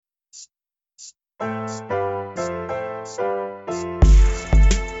Hello,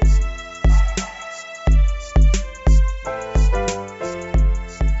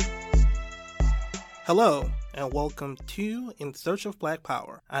 and welcome to In Search of Black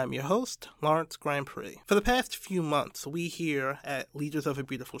Power. I'm your host, Lawrence Grand Prix. For the past few months, we here at Leaders of a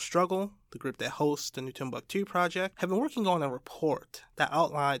Beautiful Struggle, the group that hosts the New Timbuktu Project, have been working on a report that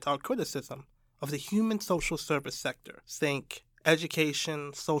outlines our criticism of the human social service sector. Think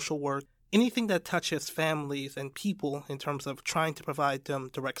education, social work, anything that touches families and people in terms of trying to provide them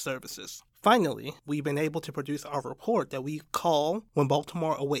direct services. Finally, we've been able to produce our report that we call When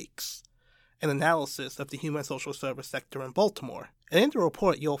Baltimore Awakes, an analysis of the human social service sector in Baltimore. And in the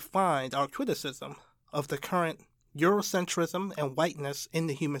report, you'll find our criticism of the current Eurocentrism and whiteness in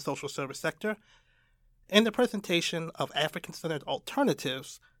the human social service sector, and the presentation of African-centered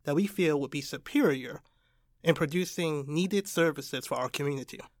alternatives that we feel would be superior in producing needed services for our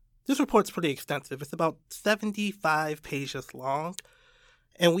community. This report's pretty extensive. It's about 75 pages long,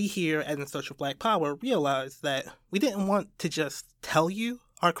 and we here at In Search of Black Power realized that we didn't want to just tell you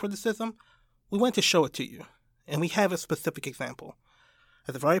our criticism. We want to show it to you, and we have a specific example.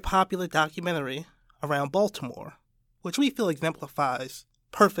 It's a very popular documentary around Baltimore, which we feel exemplifies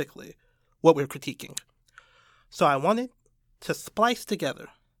perfectly what we're critiquing. So I wanted to splice together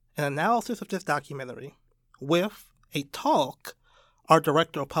an analysis of this documentary with a talk our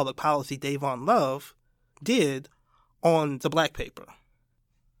Director of Public Policy, Davon Love, did on the Black Paper,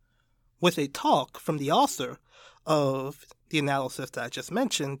 with a talk from the author of the analysis that I just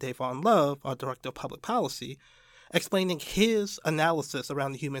mentioned, Davon Love, our Director of Public Policy, explaining his analysis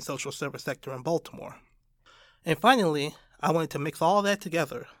around the human social service sector in Baltimore. And finally, I wanted to mix all that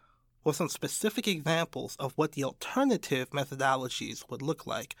together with some specific examples of what the alternative methodologies would look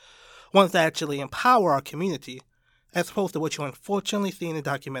like, ones that actually empower our community, as opposed to what you unfortunately see in the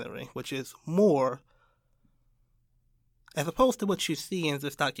documentary, which is more, as opposed to what you see in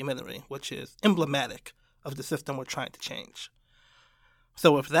this documentary, which is emblematic of the system we're trying to change.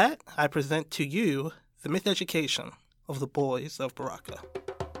 So with that, I present to you the miseducation of the boys of Baraka.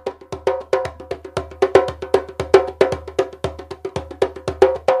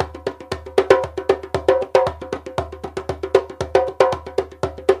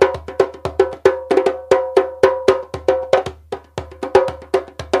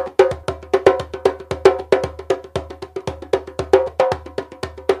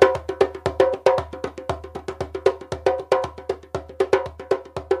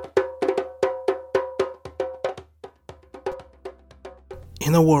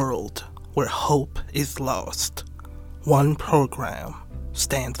 In a world where hope is lost, one program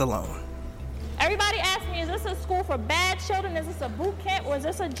stands alone. Everybody asks me, is this a school for bad children? Is this a boot camp or is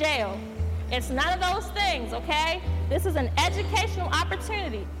this a jail? It's none of those things, okay? This is an educational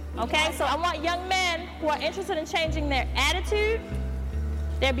opportunity, okay? So I want young men who are interested in changing their attitude,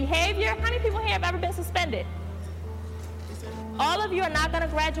 their behavior. How many people here have ever been suspended? All of you are not going to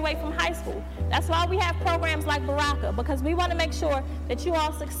graduate from high school. That's why we have programs like Baraka, because we want to make sure that you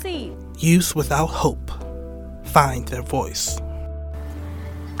all succeed. Youth without hope find their voice.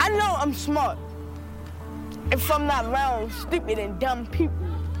 I know I'm smart if I'm not around stupid and dumb people.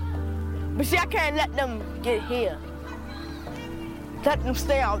 But see, I can't let them get here. Let them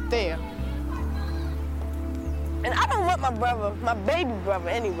stay out there. And I don't want my brother, my baby brother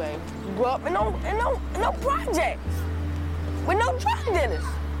anyway, to grow up in no projects with no drug dealers.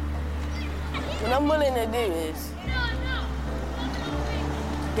 What I'm willing to do is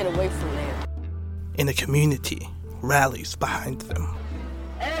get away from them. And the community rallies behind them.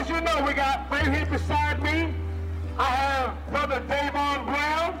 As you know, we got right here beside me, I have Brother Davon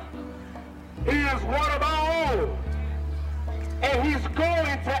Brown. He is one of our own. And he's going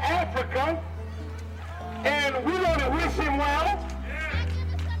to Africa. And we want to wish him well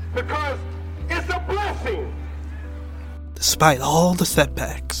because it's a blessing. Despite all the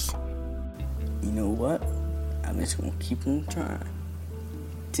setbacks, you know what? I'm just gonna keep on trying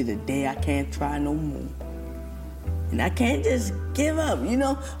till the day I can't try no more. And I can't just give up. You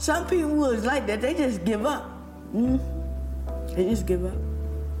know, some people was like that. They just give up. They just give up.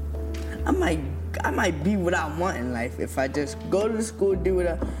 I might be what I want in life if I just go to school, do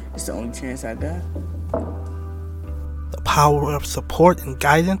what it's the only chance I got. The power of support and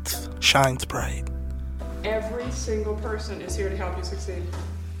guidance shines bright. Every single person is here to help you succeed.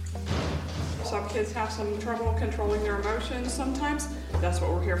 Some kids have some trouble controlling their emotions sometimes. That's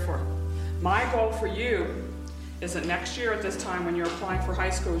what we're here for. My goal for you is that next year at this time when you're applying for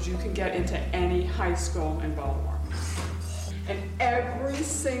high schools, you can get into any high school in Baltimore. And every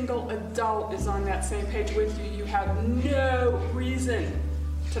single adult is on that same page with you. You have no reason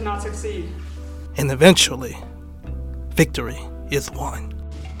to not succeed. And eventually, victory is won.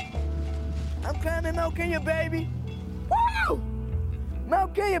 I'm climbing Mount Kenya, baby. Woo!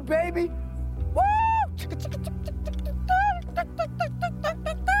 Mount Kenya, baby. Woo!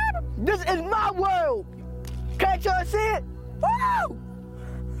 This is my world. Can't y'all see it? Woo!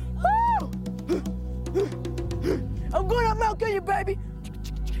 Woo! I'm going up Mount Kenya, baby.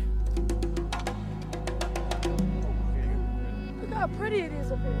 Look how pretty it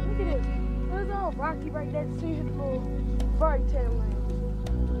is up here. Look at this. It's all rocky right there. See the little fairy tale land.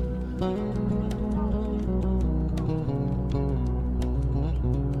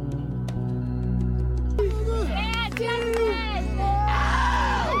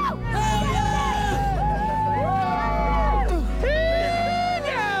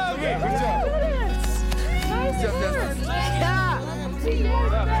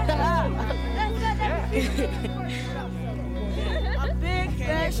 I'm big,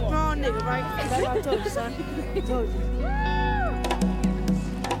 fat, strong nigga, right? That's what I told you, son. I told you.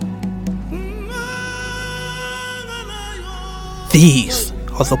 These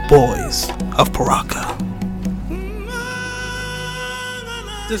are the boys of Baraka.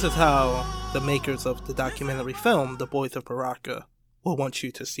 This is how the makers of the documentary film, The Boys of Baraka, will want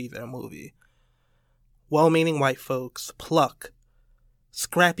you to see their movie. Well-meaning white folks pluck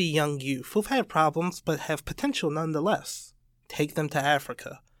scrappy young youth who've had problems but have potential nonetheless, take them to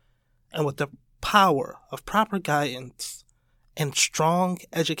Africa, and with the power of proper guidance and strong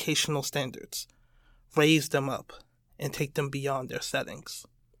educational standards, raise them up and take them beyond their settings.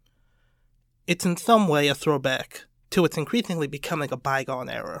 It's in some way a throwback to what's increasingly becoming a bygone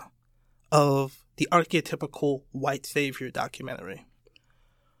era of the archetypical white savior documentary.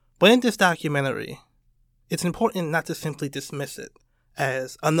 But in this documentary, it's important not to simply dismiss it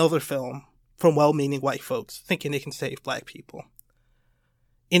as another film from well-meaning white folks thinking they can save black people.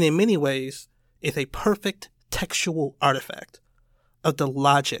 And in many ways, it's a perfect textual artifact of the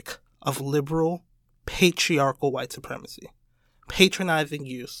logic of liberal, patriarchal white supremacy, patronizing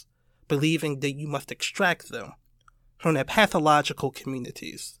youth, believing that you must extract them from their pathological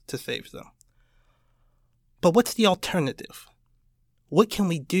communities to save them. But what's the alternative? What can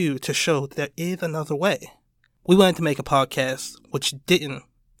we do to show that there is another way? We wanted to make a podcast which didn't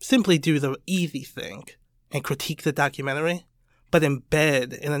simply do the easy thing and critique the documentary, but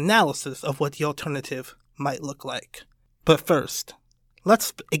embed an analysis of what the alternative might look like. But first,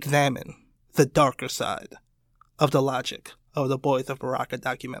 let's examine the darker side of the logic of the Boys of Baraka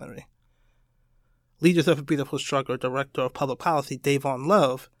documentary. Leaders of a Beautiful Struggle Director of Public Policy Davon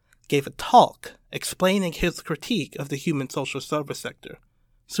Love gave a talk explaining his critique of the human social service sector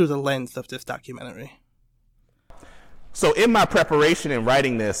through the lens of this documentary. So in my preparation in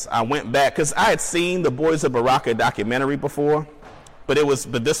writing this, I went back because I had seen the Boys of Baraka documentary before, but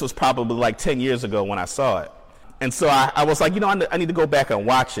this was probably like 10 years ago when I saw it. And so I was like, I need to go back and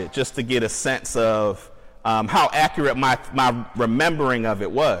watch it just to get a sense of how accurate my remembering of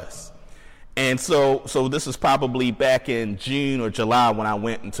it was. And so this was probably back in June or July when I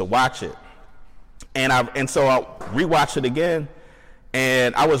went to watch it. And so I rewatched it again,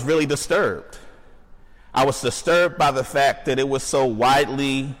 and I was really disturbed. I was disturbed by the fact that it was so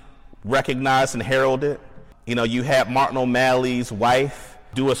widely recognized and heralded. You had Martin O'Malley's wife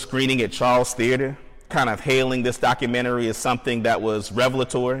do a screening at Charles Theater, kind of hailing this documentary as something that was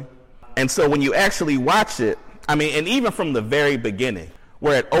revelatory. And so when you actually watch it, and even from the very beginning,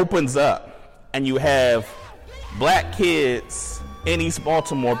 where it opens up and you have black kids in East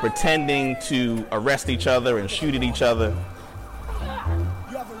Baltimore pretending to arrest each other and shoot at each other. You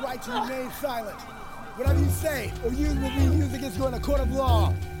have the right to remain silent. Whatever you say or use will be used against you in a court of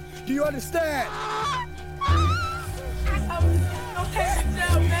law. Do you understand?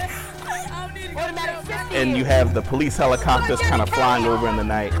 And you have the police helicopters kind of flying over in the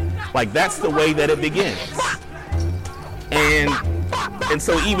night. Like, that's the way that it begins. And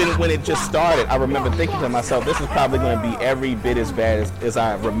so even when it just started, I remember thinking to myself, this is probably going to be every bit as bad as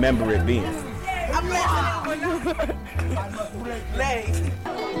I remember it being.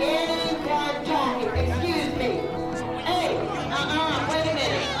 Anyone talking, excuse me. Hey, wait a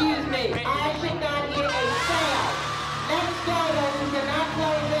minute, excuse me. I should not hear a sound. Let's go, those who cannot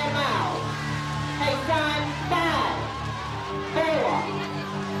close their mouths. Hey, son, 5, 4,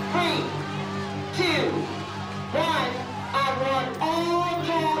 3, 2, 1. I want all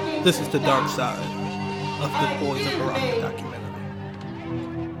talking. This is the dark side of the Boys of Baraka documentary.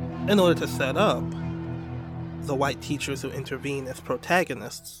 In order to set up the white teachers who intervene as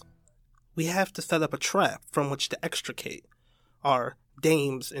protagonists, we have to set up a trap from which to extricate our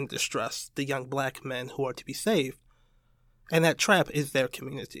dames in distress, the young black men who are to be saved, and that trap is their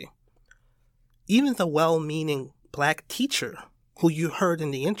community. Even the well-meaning black teacher who you heard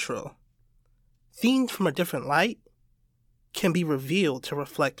in the intro, seen from a different light, can be revealed to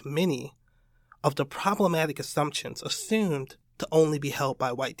reflect many of the problematic assumptions assumed to only be held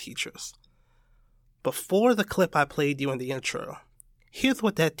by white teachers. Before the clip I played you in the intro, here's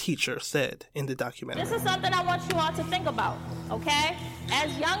what that teacher said in the documentary. This is something I want you all to think about, okay?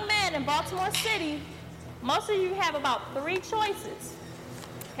 As young men in Baltimore City, most of you have about 3 choices,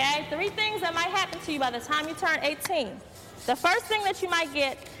 okay? 3 things that might happen to you by the time you turn 18. The first thing that you might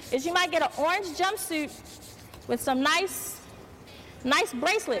get is you might get an orange jumpsuit with some nice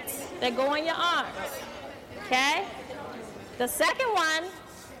bracelets that go on your arms, okay? The second one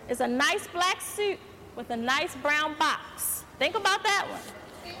is a nice black suit with a nice brown box. Think about that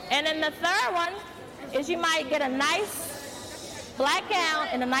one. And then the third one is you might get a nice black gown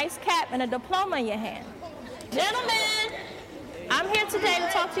and a nice cap and a diploma in your hand. Gentlemen, I'm here today to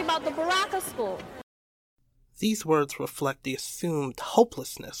talk to you about the Baraka School. These words reflect the assumed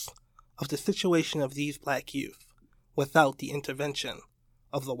hopelessness of the situation of these black youth without the intervention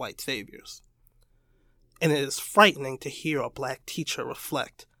of the white saviors. And it is frightening to hear a black teacher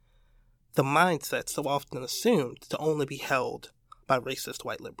reflect the mindset so often assumed to only be held by racist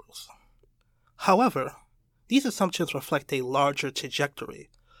white liberals. However, these assumptions reflect a larger trajectory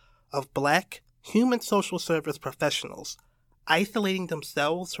of black human social service professionals isolating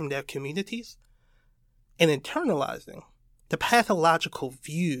themselves from their communities and internalizing the pathological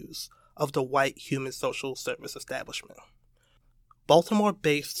views of the white human social service establishment.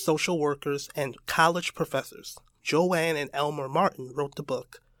 Baltimore-based social workers and college professors Joanne and Elmer Martin wrote the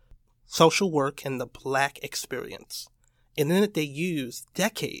book Social Work and the Black Experience, and in it they used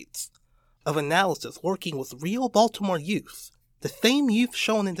decades of analysis working with real Baltimore youth, the same youth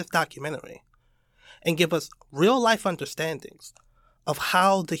shown in this documentary, and give us real-life understandings of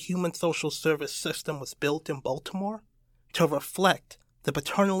how the human social service system was built in Baltimore to reflect the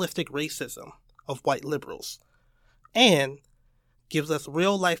paternalistic racism of white liberals, and gives us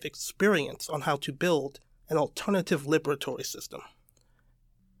real-life experience on how to build an alternative liberatory system.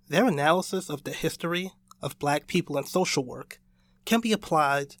 Their analysis of the history of black people in social work can be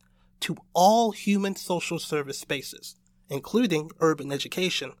applied to all human social service spaces, including urban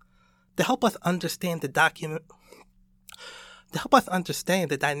education, to help us understand the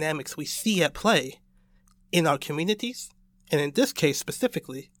dynamics we see at play in our communities, and in this case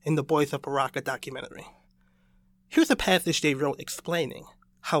specifically in the Boys of Baraka documentary. Here's a passage they wrote explaining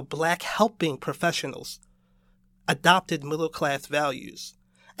how black helping professionals adopted middle-class values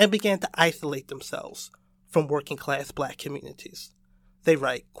and began to isolate themselves from working-class black communities. They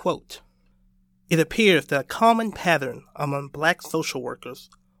write, quote, "It appears that a common pattern among black social workers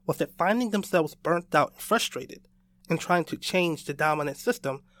was that finding themselves burnt out and frustrated in trying to change the dominant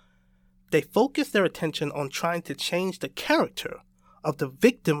system, they focused their attention on trying to change the character of the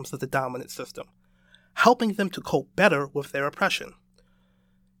victims of the dominant system, helping them to cope better with their oppression.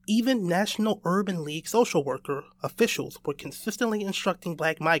 Even National Urban League social worker officials were consistently instructing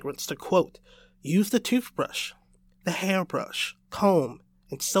black migrants to, quote, use the toothbrush, the hairbrush, comb,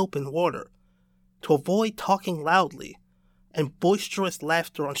 and soap and water, to avoid talking loudly and boisterous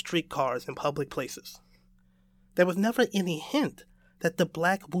laughter on streetcars and public places. There was never any hint that the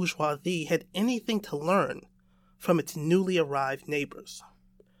black bourgeoisie had anything to learn from its newly arrived neighbors.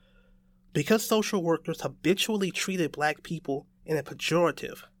 Because social workers habitually treated black people in a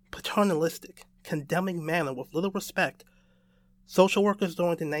pejorative, paternalistic, condemning manner with little respect, social workers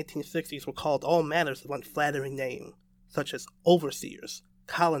during the 1960s were called all manners of unflattering names, such as overseers,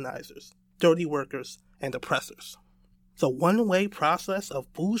 colonizers, dirty workers, and oppressors. The one-way process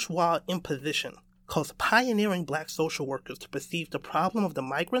of bourgeois imposition caused pioneering black social workers to perceive the problem of the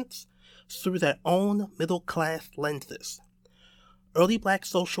migrants through their own middle-class lenses. Early black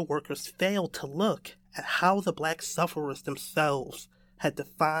social workers failed to look at how the black sufferers themselves had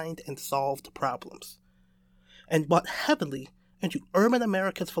defined and solved problems, and bought heavily into urban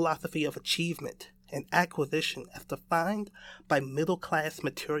America's philosophy of achievement and acquisition as defined by middle-class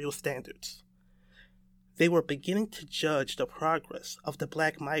material standards. They were beginning to judge the progress of the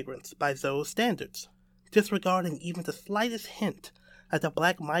black migrants by those standards, disregarding even the slightest hint that the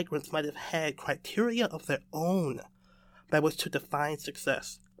black migrants might have had criteria of their own by which to define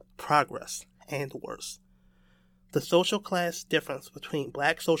success, progress, and worse. The social class difference between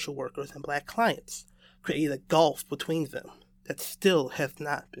black social workers and black clients created a gulf between them that still has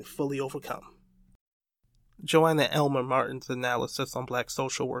not been fully overcome. Joanna Elmer Martin's analysis on black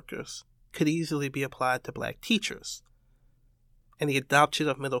social workers could easily be applied to black teachers, and the adoption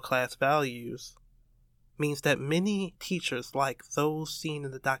of middle-class values means that many teachers like those seen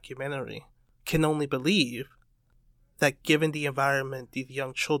in the documentary can only believe that given the environment these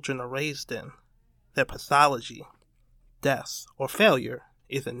young children are raised in, their pathology, death, or failure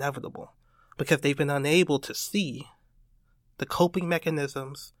is inevitable because they've been unable to see the coping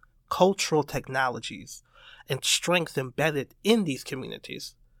mechanisms, cultural technologies, and strengths embedded in these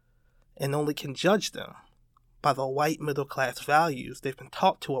communities, and only can judge them by the white middle-class values they've been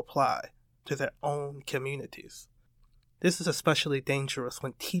taught to apply to their own communities. This is especially dangerous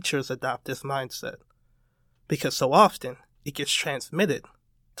when teachers adopt this mindset, because so often it gets transmitted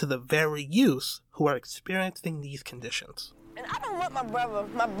to the very youth who are experiencing these conditions. And I don't want my brother,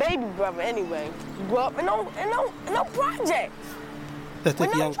 my baby brother anyway, to grow up in no projects. That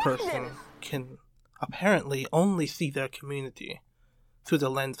the young person can apparently only see their community through the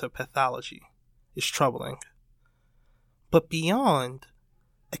lens of pathology is troubling. But beyond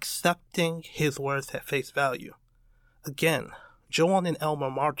accepting his words at face value, again, Joanne and Elmer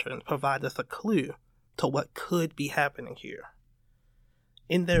Martin provide us a clue to what could be happening here.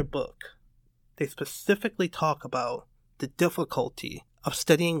 In their book, they specifically talk about the difficulty of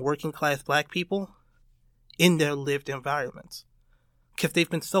studying working-class black people in their lived environments, because they've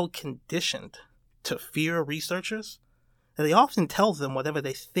been so conditioned to fear researchers that they often tell them whatever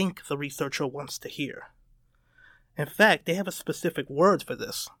they think the researcher wants to hear. In fact, they have a specific word for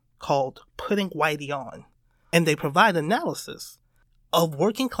this called putting whitey on, and they provide analysis of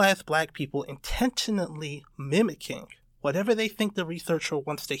working-class black people intentionally mimicking whatever they think the researcher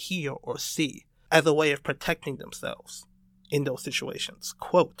wants to hear or see as a way of protecting themselves in those situations.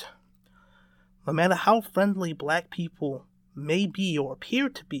 Quote, "No matter how friendly black people may be or appear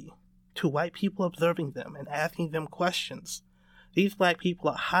to be to white people observing them and asking them questions, these black people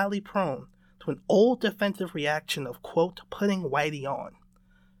are highly prone to an old defensive reaction of, quote, putting whitey on,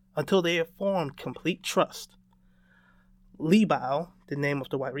 until they have formed complete trust." Liebau, the name of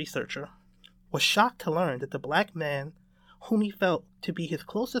the white researcher, was shocked to learn that the black man whom he felt to be his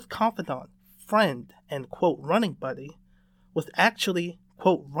closest confidant, friend, and, quote, running buddy, was actually,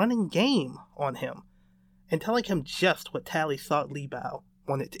 quote, running game on him and telling him just what Tally thought Liebau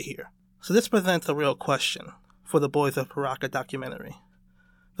wanted to hear. So this presents a real question for the Boys of Baraka documentary,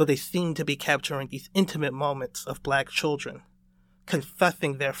 though they seem to be capturing these intimate moments of black children,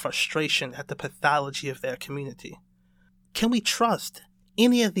 confessing their frustration at the pathology of their community. Can we trust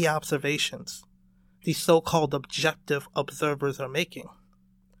any of the observations these so-called objective observers are making?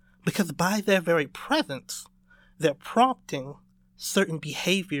 Because by their very presence, they're prompting certain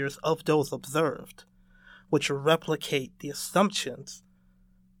behaviors of those observed, which replicate the assumptions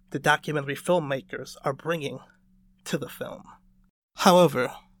the documentary filmmakers are bringing to the film.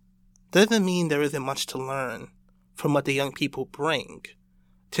 However, doesn't mean there isn't much to learn from what the young people bring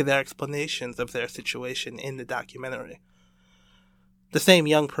to their explanations of their situation in the documentary. The same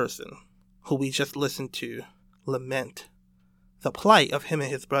young person who we just listened to lament the plight of him and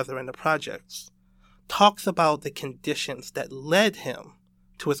his brother in the projects talks about the conditions that led him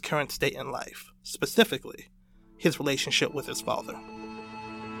to his current state in life, specifically his relationship with his father.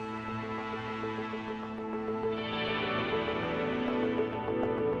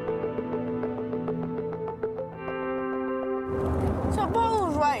 So Paul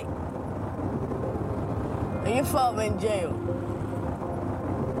was right. And your father in jail.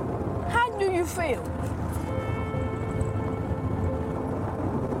 How do you feel?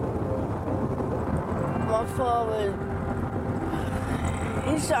 My father,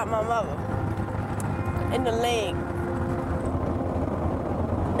 he shot my mother in the leg.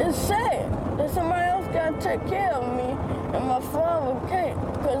 It's sad that somebody else got to take care of me and my father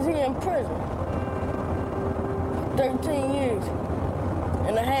can't because he in prison. 13 years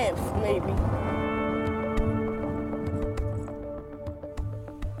and a half, maybe.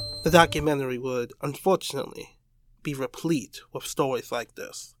 The documentary would, unfortunately, be replete with stories like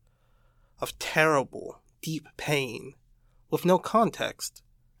this, of terrible, deep pain, with no context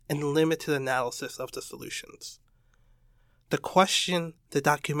and limited analysis of the solutions. The question the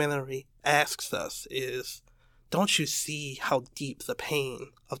documentary asks us is, don't you see how deep the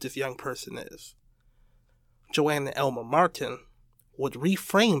pain of this young person is? Joanne and Elmer Martin would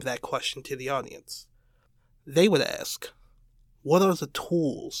reframe that question to the audience. They would ask, what are the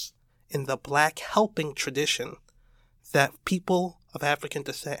tools in the black helping tradition that people of African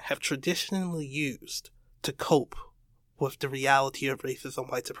descent have traditionally used to cope with the reality of racism and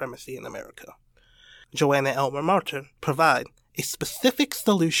white supremacy in America? Joanne and Elmer Martin provide a specific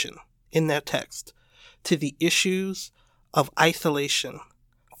solution in their text to the issues of isolation,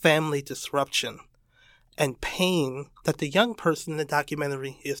 family disruption, and pain that the young person in the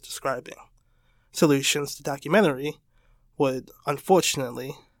documentary is describing. Solutions the documentary would,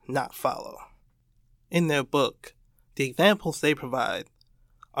 unfortunately, not follow. In their book, the examples they provide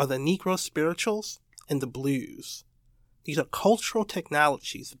are the Negro spirituals and the blues. These are cultural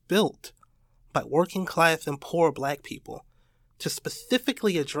technologies built by working class and poor black people to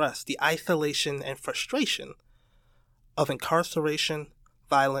specifically address the isolation and frustration of incarceration,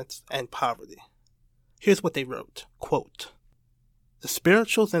 violence, and poverty. Here's what they wrote, quote, "The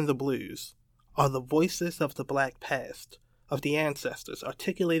spirituals and the blues are the voices of the black past, of the ancestors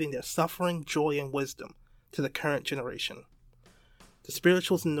articulating their suffering, joy, and wisdom to the current generation. The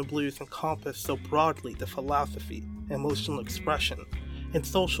spirituals and the blues encompass so broadly the philosophy, emotional expression, and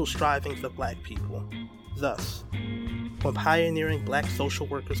social strivings of black people. Thus, when pioneering black social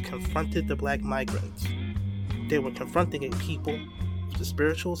workers confronted the black migrants, they were confronting a people of the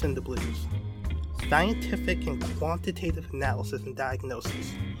spirituals and the blues. Scientific and quantitative analysis and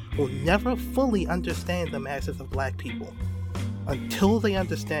diagnosis will never fully understand the masses of black people until they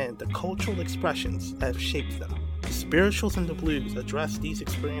understand the cultural expressions that have shaped them. The spirituals and the blues address these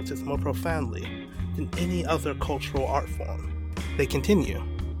experiences more profoundly than any other cultural art form." They continue,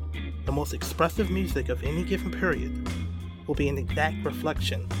 "The most expressive music of any given period will be an exact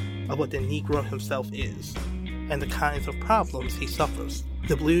reflection of what the Negro himself is and the kinds of problems he suffers.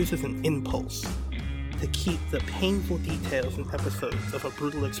 The blues is an impulse to keep the painful details and episodes of a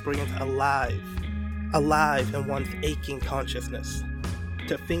brutal experience alive in one's aching consciousness,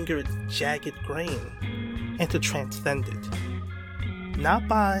 to finger its jagged grain, and to transcend it. Not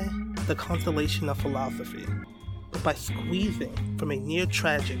by the consolation of philosophy, but by squeezing from a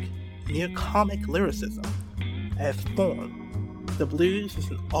near-tragic, near-comic lyricism as form. The blues is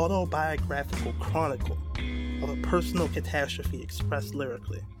an autobiographical chronicle of a personal catastrophe expressed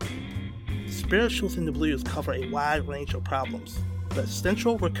lyrically. The spirituals and the blues cover a wide range of problems. The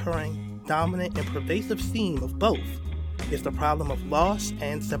central, recurring, dominant, and pervasive theme of both is the problem of loss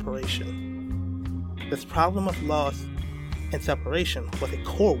and separation. This problem of loss and separation was a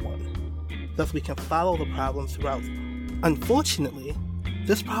core one, thus we can follow the problem throughout. Unfortunately,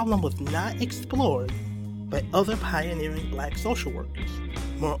 this problem was not explored by other pioneering black social workers.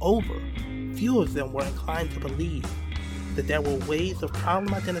 Moreover, few of them were inclined to believe that there were ways of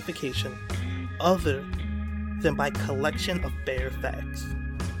problem identification other than by collection of bare facts.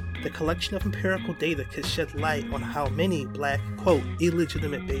 The collection of empirical data could shed light on how many black, quote,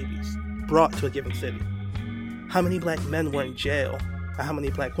 illegitimate babies brought to a given city, how many black men were in jail, and how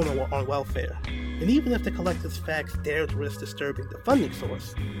many black women were on welfare. And even if the collected facts dared risk disturbing the funding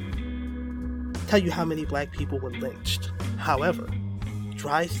source, tell you how many black people were lynched. However,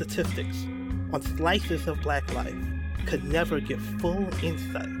 dry statistics on slices of black life could never give full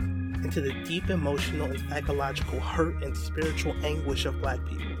insight into the deep emotional and psychological hurt and spiritual anguish of black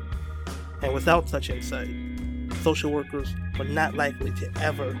people. And without such insight, social workers were not likely to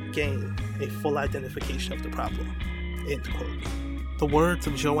ever gain a full identification of the problem. End quote. The words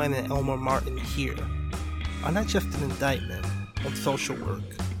of Joanne and Elmer Martin here are not just an indictment on social work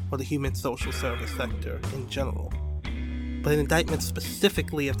or the human social service sector in general, but an indictment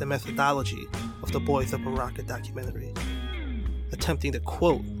specifically of the methodology of the Boys of Baraka documentary, attempting to,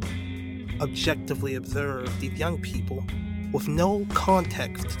 quote, objectively observe these young people with no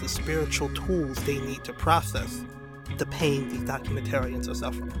context to the spiritual tools they need to process the pain these documentarians are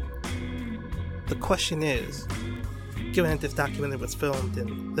suffering. The question is, given that this documentary was filmed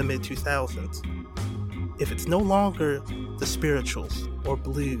in the mid-2000s, if it's no longer the spirituals or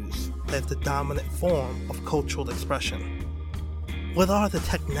blues as the dominant form of cultural expression, what are the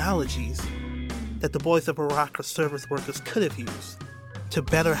technologies that the Boys of Baraka service workers could have used to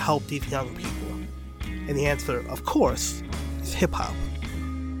better help these young people? And the answer, of course, is hip-hop.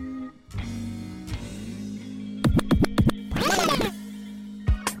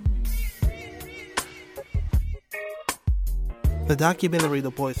 The documentary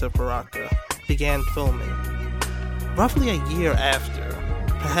The Boys of Baraka began filming roughly a year after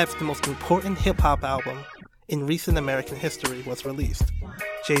perhaps the most important hip-hop album in recent American history was released,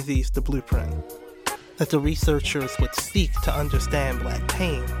 Jay-Z's The Blueprint, that the researchers would seek to understand black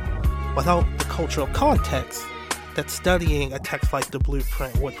pain without the cultural context that studying a text like The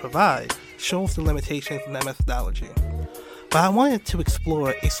Blueprint would provide shows the limitations in that methodology. But I wanted to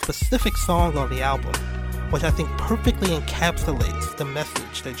explore a specific song on the album, which I think perfectly encapsulates the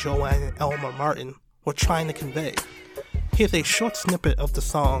message that Joanne and Elmer Martin were trying to convey. Here's a short snippet of the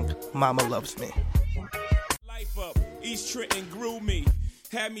song, Mama Loves Me. Life up, East Trenton grew me.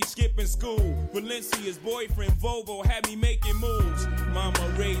 Had me skipping school. Valencia's boyfriend, Vovo, had me making moves.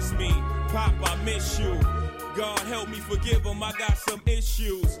 Mama raised me. Pop, I miss you. God help me forgive him, I got some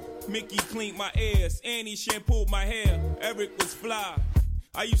issues. Mickey cleaned my ears. Annie shampooed my hair. Eric was fly.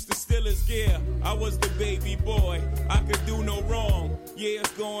 I used to steal his gear, I was the baby boy. I could do no wrong, yeah,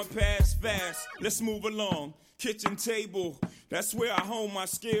 it's going past fast. Let's move along. Kitchen table, that's where I hone my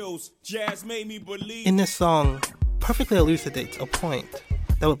skills. Jazz made me believe. In this song, perfectly elucidates a point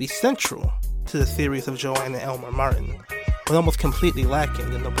that would be central to the theories of Joanne and Elmer Martin, but almost completely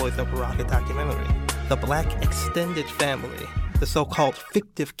lacking in the Boys of Baraka documentary. The black extended family, the so-called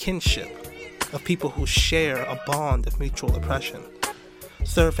fictive kinship of people who share a bond of mutual oppression,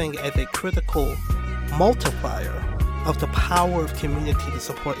 serving as a critical multiplier of the power of community to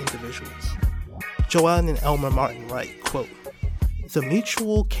support individuals. Joanne and Elmer Martin write, quote, "The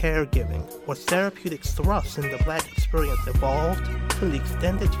mutual caregiving or therapeutic thrust in the black experience evolved from the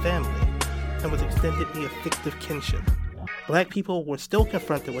extended family and was extended via fictive kinship. Black people were still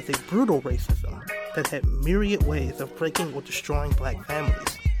confronted with a brutal racism that had myriad ways of breaking or destroying black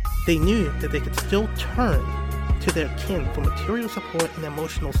families. They knew that they could still turn to their kin for material support and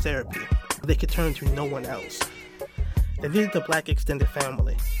emotional therapy, but they could turn to no one else. They needed the black extended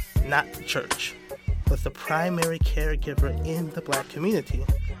family, not the church, was the primary caregiver in the black community,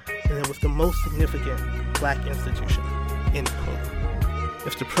 and it was the most significant black institution," end quote.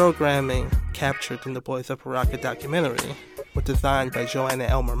 If the programming captured in the Boys of Baraka documentary were designed by Joanne and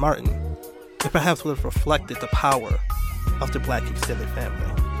Elmer Martin, it perhaps would have reflected the power of the black extended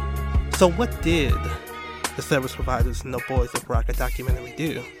family. So what did the service providers in the Boys of Baraka documentary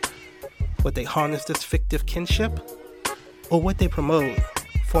do? Would they harness this fictive kinship? Or would they promote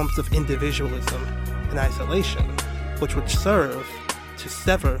forms of individualism and isolation, which would serve to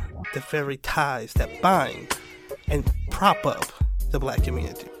sever the very ties that bind and prop up the black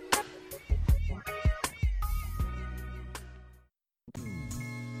community?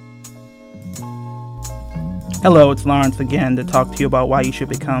 Hello, it's Lawrence again to talk to you about why you should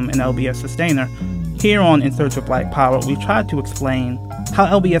become an LBS sustainer. Here on In Search of Black Power, we've tried to explain how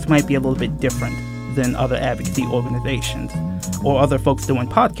LBS might be a little bit different than other advocacy organizations or other folks doing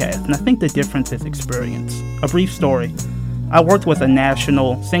podcasts, and I think the difference is experience. A brief story. I worked with a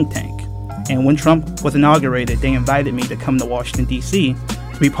national think tank, and when Trump was inaugurated, they invited me to come to Washington, D.C.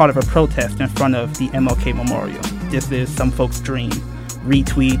 to be part of a protest in front of the MLK Memorial. This is some folks' dream.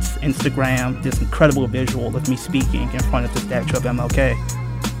 Retweets, Instagram, this incredible visual of me speaking in front of the statue of MLK.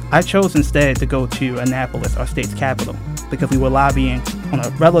 I chose instead to go to Annapolis, our state's capital, because we were lobbying on a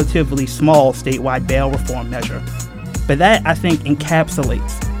relatively small statewide bail reform measure. But that, I think,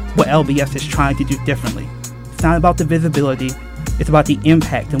 encapsulates what LBS is trying to do differently. It's not about the visibility, it's about the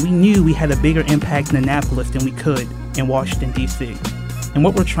impact, and we knew we had a bigger impact in Annapolis than we could in Washington, D.C. And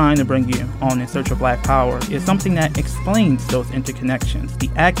what we're trying to bring you on In Search of Black Power is something that explains those interconnections. The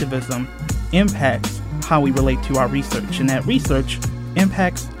activism impacts how we relate to our research, and that research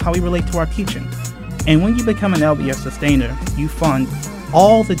impacts how we relate to our teaching. And when you become an LBS sustainer, you fund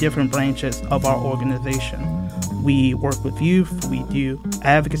all the different branches of our organization. We work with youth, we do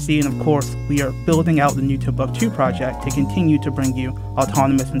advocacy, and of course, we are building out the new Timbuktu project to continue to bring you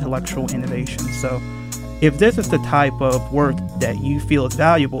autonomous intellectual innovation. So if this is the type of work that you feel is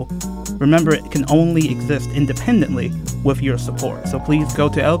valuable, remember it can only exist independently with your support. So please go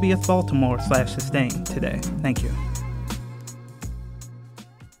to lbsbaltimore.com/sustain today. Thank you.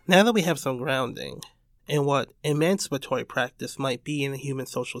 Now that we have some grounding in what emancipatory practice might be in the human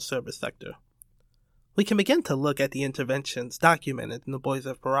social service sector, we can begin to look at the interventions documented in the Boys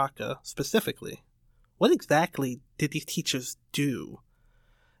of Baraka specifically. What exactly did these teachers do?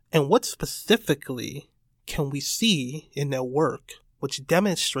 And what specifically can we see in their work which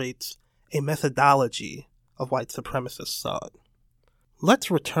demonstrates a methodology of white supremacist thought? Let's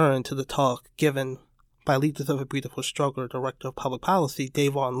return to the talk given by Leaders of a Beautiful Struggle Director of Public Policy,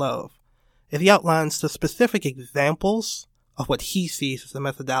 Davon Love, as he outlines the specific examples of what he sees as a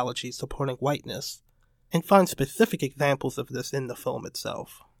methodology supporting whiteness, and finds specific examples of this in the film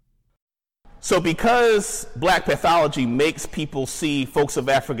itself. So because black pathology makes people see folks of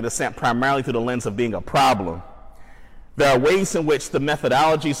African descent primarily through the lens of being a problem, there are ways in which the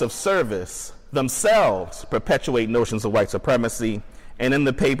methodologies of service themselves perpetuate notions of white supremacy. And in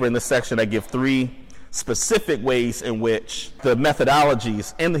the paper, in this section, I give 3 specific ways in which the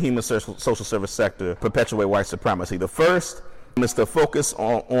methodologies in the human social service sector perpetuate white supremacy. The first is to focus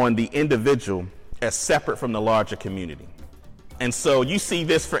on the individual as separate from the larger community. And so you see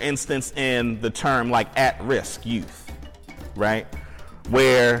this, for instance, in the term like at-risk youth, right?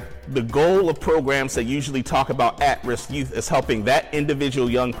 Where the goal of programs that usually talk about at-risk youth is helping that individual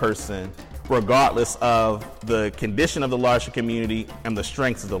young person regardless of the condition of the larger community and the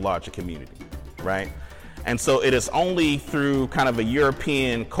strengths of the larger community, right? And so it is only through kind of a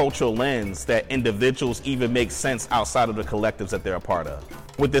European cultural lens that individuals even make sense outside of the collectives that they're a part of.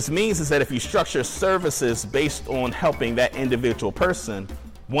 What this means is that if you structure services based on helping that individual person,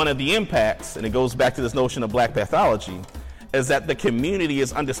 one of the impacts, and it goes back to this notion of black pathology, is that the community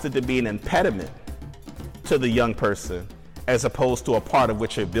is understood to be an impediment to the young person as opposed to a part of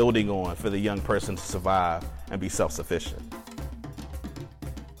which you're building on for the young person to survive and be self-sufficient.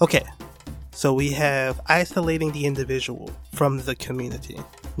 Okay, so we have isolating the individual from the community.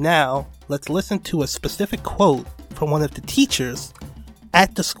 Now, let's listen to a specific quote from one of the teachers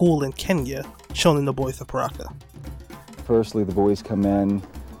at the school in Kenya, shown in The Boys of Baraka. Firstly, the boys come in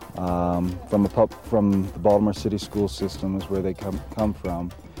from the Baltimore City school system is where they come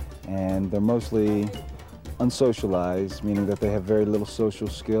from, and they're mostly unsocialized, meaning that they have very little social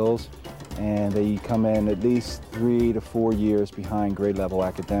skills, and they come in at least 3 to 4 years behind grade level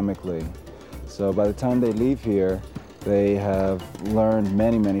academically. So by the time they leave here, they have learned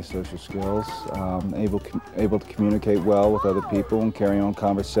many social skills, able to communicate well with other people and carry on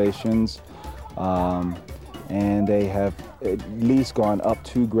conversations, and they have at least gone up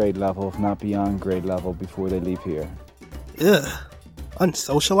to grade level, if not beyond grade level, before they leave here. Ugh,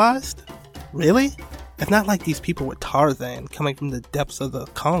 unsocialized? Really? It's not like these people were Tarzan coming from the depths of the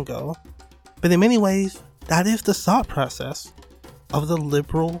Congo. But in many ways, that is the thought process of the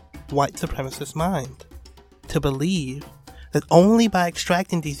liberal white supremacist mind. To believe that only by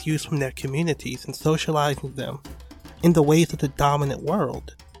extracting these youths from their communities and socializing them in the ways of the dominant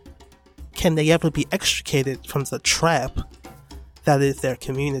world can they ever be extricated from the trap that is their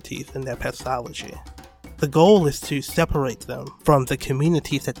communities and their pathology. The goal is to separate them from the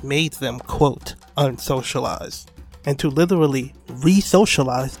communities that made them, quote, unsocialized, and to literally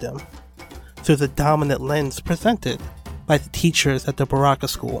re-socialize them through the dominant lens presented by the teachers at the Baraka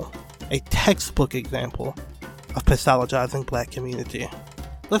School, a textbook example of pathologizing black community.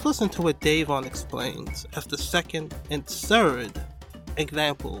 Let's listen to what Davon explains as the second and third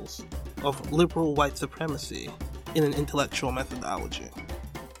examples of liberal white supremacy in an intellectual methodology.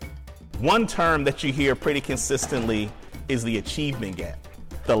 One term that you hear pretty consistently is the achievement gap.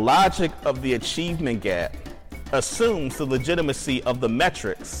 The logic of the achievement gap assumes the legitimacy of the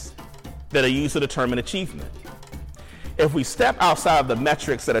metrics that are used to determine achievement. If we step outside of the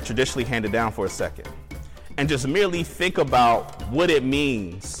metrics that are traditionally handed down for a second, and just merely think about what it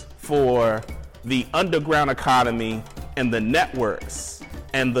means for the underground economy and the networks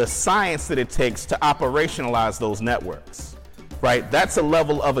and the science that it takes to operationalize those networks, right? That's a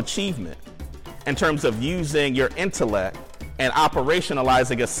level of achievement in terms of using your intellect and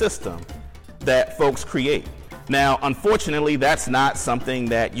operationalizing a system that folks create. Now, unfortunately, that's not something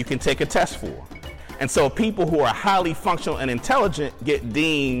that you can take a test for. And so people who are highly functional and intelligent get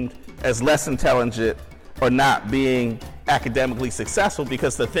deemed as less intelligent or not being academically successful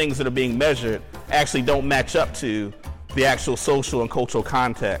because the things that are being measured actually don't match up to the actual social and cultural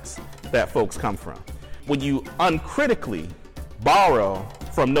context that folks come from. When you uncritically borrow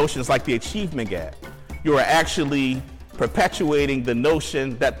from notions like the achievement gap, you are actually perpetuating the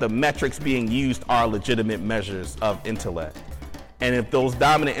notion that the metrics being used are legitimate measures of intellect. And if those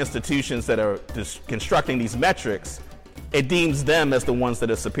dominant institutions that are constructing these metrics, it deems them as the ones that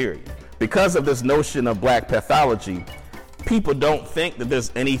are superior. Because of this notion of black pathology, people don't think that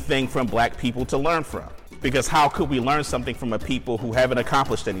there's anything from black people to learn from. Because how could we learn something from a people who haven't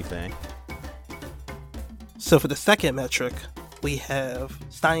accomplished anything? So for the second metric, we have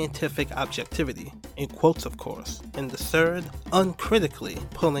scientific objectivity, in quotes of course, and the third, uncritically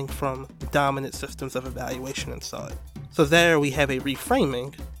pulling from dominant systems of evaluation and thought. So there we have a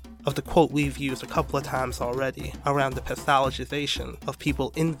reframing of the quote we've used a couple of times already around the pathologization of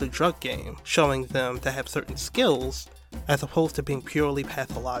people in the drug game, showing them to have certain skills as opposed to being purely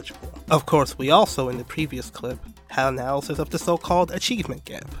pathological. Of course, we also, in the previous clip, had analysis of the so-called achievement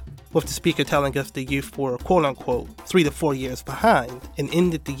gap, with the speaker telling us the youth were quote-unquote 3 to 4 years behind and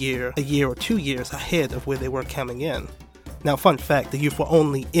ended the year a year or 2 years ahead of where they were coming in. Now, fun fact, the youth were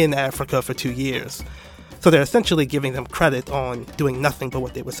only in Africa for 2 years, so they're essentially giving them credit on doing nothing but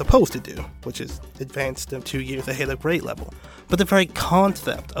what they were supposed to do, which is advance them 2 years ahead of grade level. But the very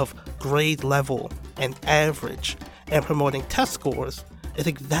concept of grade level and average and promoting test scores is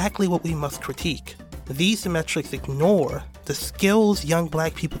exactly what we must critique. These metrics ignore the skills young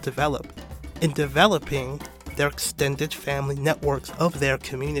black people develop in developing their extended family networks of their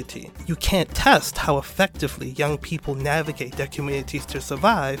community. You can't test how effectively young people navigate their communities to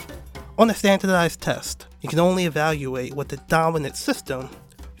survive on a standardized test. You can only evaluate what the dominant system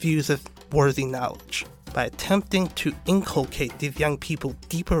views as worthy knowledge. By attempting to inculcate these young people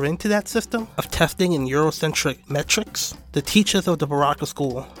deeper into that system of testing and Eurocentric metrics, the teachers of the Baraka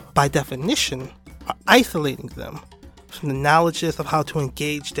School, by definition, are isolating them from the knowledges of how to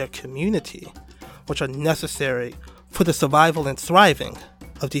engage their community, which are necessary for the survival and thriving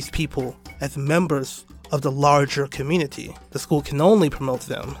of these people as members of the larger community. The school can only promote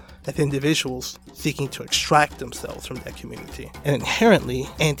them as individuals seeking to extract themselves from that community, an inherently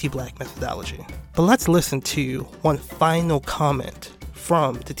anti-black methodology. But let's listen to one final comment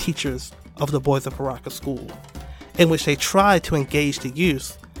from the teachers of the Boys of Baraka School, in which they try to engage the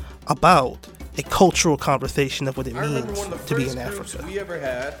youth about a cultural conversation of what it means to be in Africa. We ever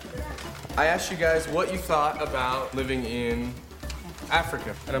had, I asked you guys what you thought about living in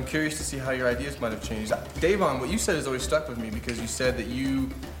Africa, and I'm curious to see how your ideas might have changed. Davon, what you said has always stuck with me, because you said that you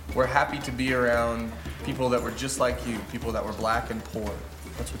were happy to be around people that were just like you, people that were black and poor.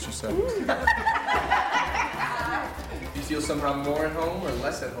 That's what you said. Do you feel somehow more at home or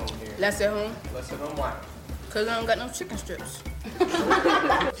less at home here? Less at home. Less at home, why? Because I don't got no chicken strips. So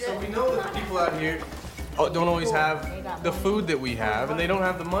we know that the people out here don't always have the food that we have, and they don't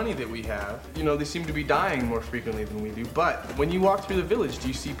have the money that we have. You know, they seem to be dying more frequently than we do. But when you walk through the village, do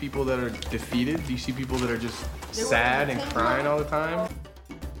you see people that are defeated? Do you see people that are just sad and crying all the time?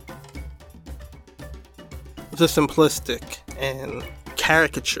 The simplistic and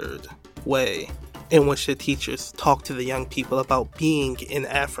caricatured way in which the teachers talk to the young people about being in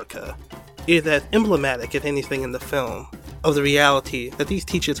Africa is as emblematic as anything in the film of the reality that these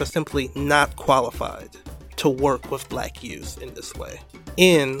teachers are simply not qualified to work with black youth in this way.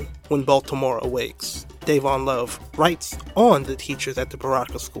 In When Baltimore Awakes, Davon Love writes on the teachers at the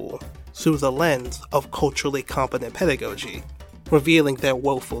Baraka School through the lens of culturally competent pedagogy, revealing their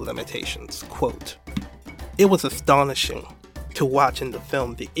woeful limitations. Quote, "It was astonishing to watch in the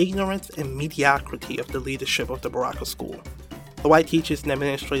film the ignorance and mediocrity of the leadership of the Baraka School. The white teachers and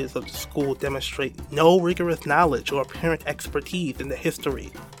administrators of the school demonstrate no rigorous knowledge or apparent expertise in the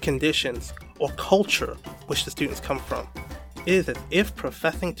history, conditions, or culture which the students come from. It is as if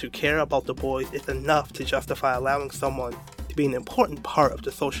professing to care about the boys is enough to justify allowing someone to be an important part of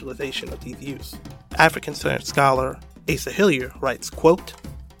the socialization of these youth." African-centered scholar Asa Hillier writes, quote,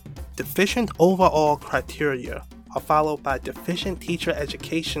 "Deficient overall criteria are followed by deficient teacher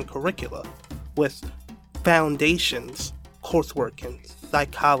education curricula with foundations coursework in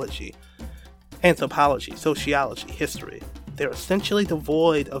psychology, anthropology, sociology, history. They're essentially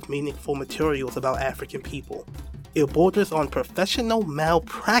devoid of meaningful materials about African people. It borders on professional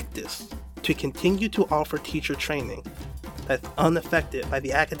malpractice to continue to offer teacher training that's unaffected by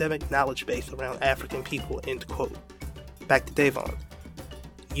the academic knowledge base around African people," end quote. Back to Davon.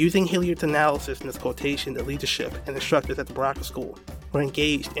 Using Hillier's analysis in this quotation, the leadership and instructors at the Baraka School were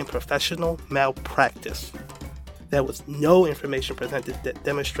engaged in professional malpractice. There was no information presented that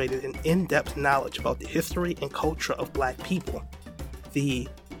demonstrated an in-depth knowledge about the history and culture of black people. The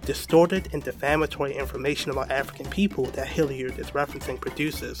distorted and defamatory information about African people that Hillier is referencing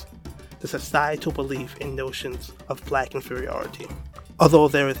produces the societal belief in notions of black inferiority. Although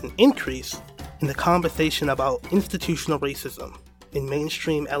there is an increase in the conversation about institutional racism in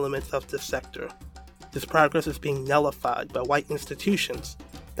mainstream elements of this sector, this progress is being nullified by white institutions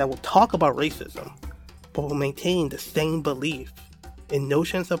that will talk about racism but will maintain the same belief in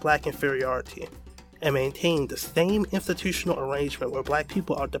notions of black inferiority and maintain the same institutional arrangement where black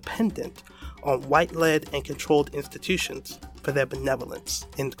people are dependent on white-led and controlled institutions for their benevolence,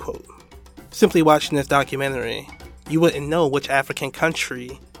 end quote. Simply watching this documentary, you wouldn't know which African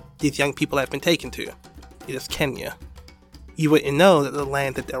country these young people have been taken to. It is Kenya. You wouldn't know that the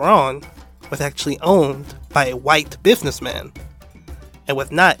land that they're on was actually owned by a white businessman and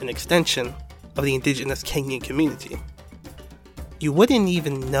was not an extension of the indigenous Kenyan community. You wouldn't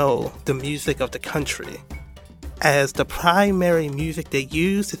even know the music of the country, as the primary music they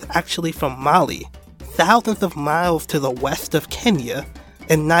use is actually from Mali, thousands of miles to the west of Kenya,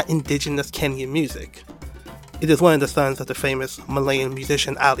 and not indigenous Kenyan music. It is one of the sons of the famous Malayan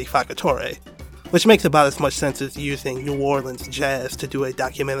musician Ali Fakatore, which makes about as much sense as using New Orleans jazz to do a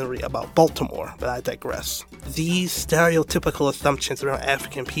documentary about Baltimore, but I digress. These stereotypical assumptions around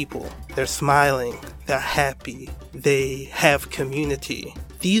African people, they're smiling, they're happy, they have community.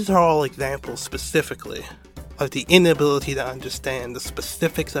 These are all examples specifically of the inability to understand the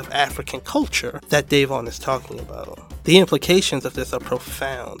specifics of African culture that Davon is talking about. The implications of this are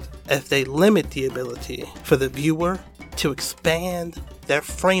profound, as they limit the ability for the viewer to expand their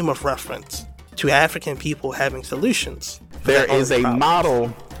frame of reference to African people having solutions. There is a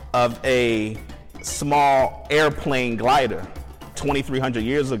model of a small airplane glider 2,300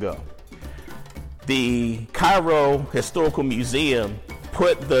 years ago. The Cairo Historical Museum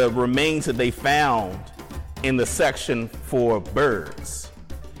put the remains that they found in the section for birds.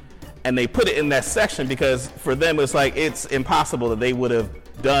 And they put it in that section because for them it's like it's impossible that they would have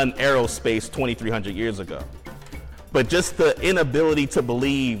done aerospace 2,300 years ago. But just the inability to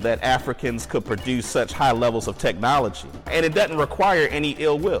believe that Africans could produce such high levels of technology. And it doesn't require any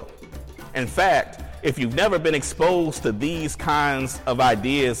ill will. In fact, if you've never been exposed to these kinds of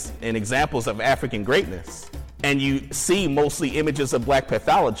ideas and examples of African greatness, and you see mostly images of black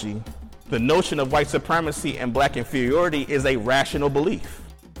pathology, the notion of white supremacy and black inferiority is a rational belief.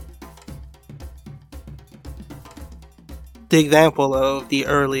 The example of the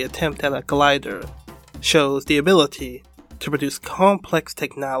early attempt at a glider shows the ability to produce complex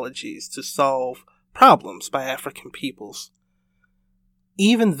technologies to solve problems by African peoples.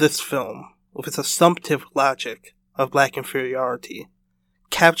 Even this film, with its assumptive logic of black inferiority,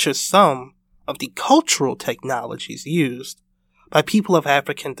 captures some of the cultural technologies used by people of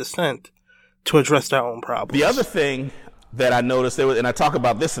African descent to address their own problems. The other thing that I noticed, and I talk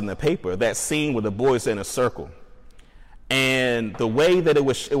about this in the paper, that scene with the boys in a circle. And the way that it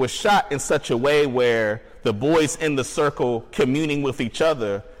was shot in such a way where the boys in the circle communing with each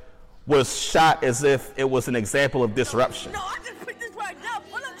other was shot as if it was an example of disruption. No, I just put this right now.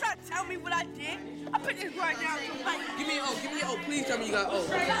 What I'm trying to tell me what I did. I put this right now. Give me an O. Please tell me you got O.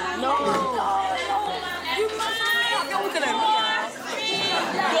 No. You must have. You're looking at me.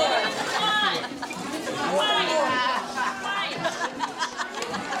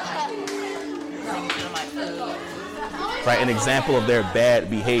 Right, an example of their bad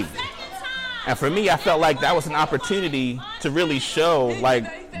behavior. And for me, I felt like that was an opportunity to really show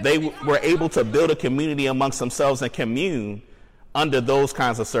like they were able to build a community amongst themselves and commune under those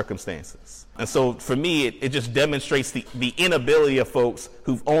kinds of circumstances. And so for me, it just demonstrates the inability of folks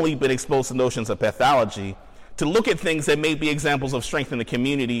who've only been exposed to notions of pathology to look at things that may be examples of strength in the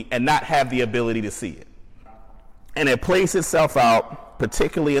community and not have the ability to see it. And it plays itself out,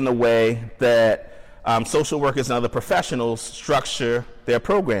 particularly in the way that social workers and other professionals structure their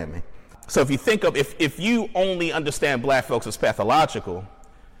programming. So if you think of, if you only understand black folks as pathological,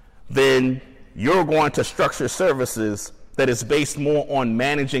 then you're going to structure services that is based more on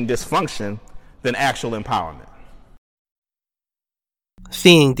managing dysfunction than actual empowerment.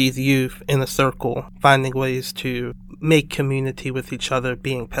 Seeing these youth in a circle, finding ways to make community with each other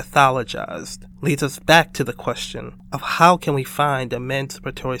being pathologized, leads us back to the question of how can we find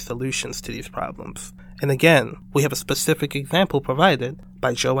emancipatory solutions to these problems. And again, we have a specific example provided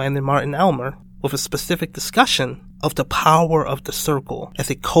by Joanne and Martin Elmer with a specific discussion of the power of the circle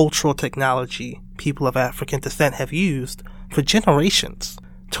as a cultural technology people of African descent have used for generations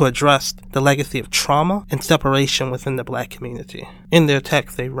to address the legacy of trauma and separation within the black community. In their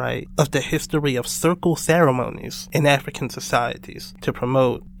text, they write of the history of circle ceremonies in African societies to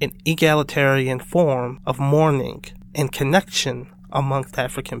promote an egalitarian form of mourning and connection amongst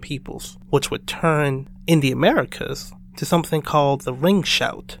African peoples, which would turn in the Americas to something called the ring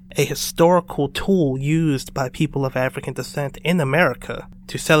shout, a historical tool used by people of African descent in America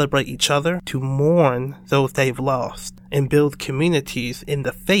to celebrate each other, to mourn those they've lost, and build communities in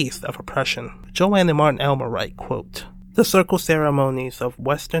the face of oppression. Joanne and Martin Elmer write, quote, "The circle ceremonies of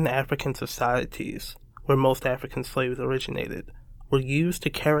Western African societies, where most African slaves originated, were used to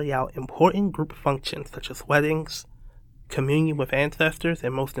carry out important group functions such as weddings, communion with ancestors,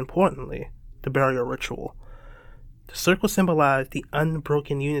 and most importantly, the burial ritual. The circle symbolized the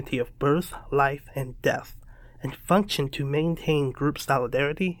unbroken unity of birth, life, and death, and functioned to maintain group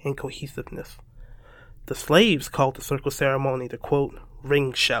solidarity and cohesiveness. The slaves called the circle ceremony the, quote,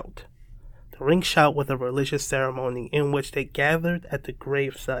 ring shout. The ring shout was a religious ceremony in which they gathered at the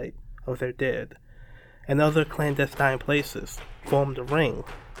gravesite of their dead and other clandestine places, formed a ring,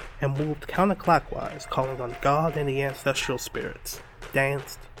 and moved counterclockwise, calling on God and the ancestral spirits,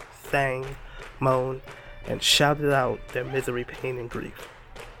 danced, sang, moaned, and shouted out their misery, pain, and grief.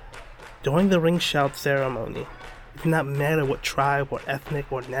 During the ring shout ceremony, it did not matter what tribe or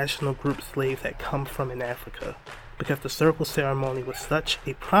ethnic or national group slaves had come from in Africa, because the circle ceremony was such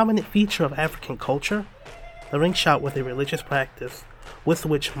a prominent feature of African culture. The ring shout was a religious practice with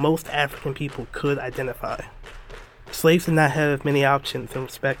which most African people could identify. Slaves did not have many options in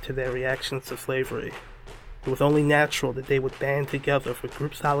respect to their reactions to slavery. It was only natural that they would band together for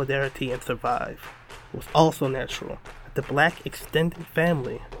group solidarity and survive. It was also natural that the black extended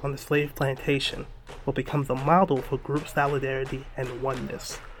family on the slave plantation would become the model for group solidarity and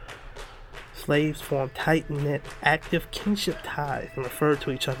oneness. Slaves formed tight-knit, active kinship ties and referred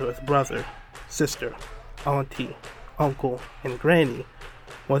to each other as brother, sister, auntie, uncle, and granny,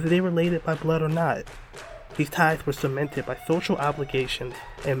 whether they related by blood or not. These ties were cemented by social obligations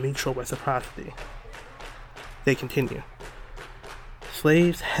and mutual reciprocity. They continue.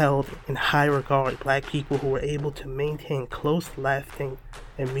 Slaves held in high regard black people who were able to maintain close, lasting,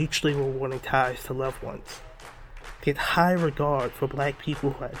 and mutually rewarding ties to loved ones. They had high regard for black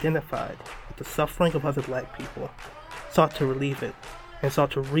people who identified with the suffering of other black people, sought to relieve it, and sought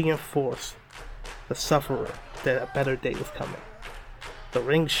to reinforce the sufferer that a better day was coming. The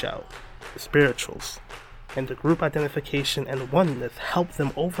ring shout, the spirituals, and the group identification and oneness helped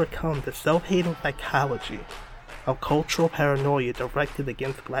them overcome the self-hating psychology of cultural paranoia directed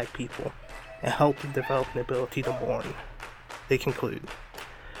against black people and helped them develop an ability to mourn. They conclude,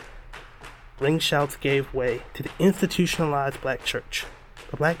 ring shouts gave way to the institutionalized black church.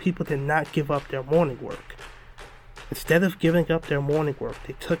 The black people did not give up their mourning work. Instead of giving up their mourning work,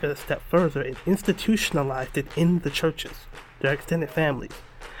 they took it a step further and institutionalized it in the churches, their extended families,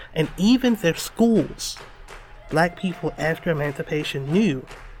 and even their schools. Black people after emancipation knew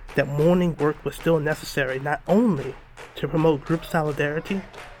that mourning work was still necessary not only to promote group solidarity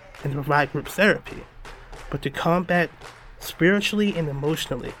and to provide group therapy, but to combat spiritually and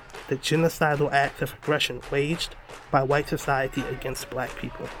emotionally the genocidal acts of aggression waged by white society against black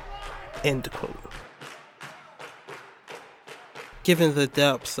people. End quote. Given the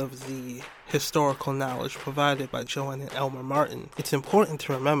depths of the historical knowledge provided by Joanne and Elmer Martin, it's important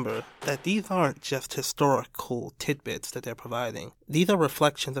to remember that these aren't just historical tidbits that they're providing. These are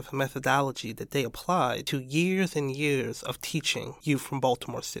reflections of a methodology that they applied to years and years of teaching youth from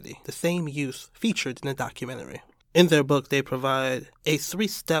Baltimore City, the same youth featured in the documentary. In their book, they provide a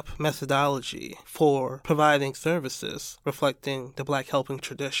 3-step methodology for providing services reflecting the Black helping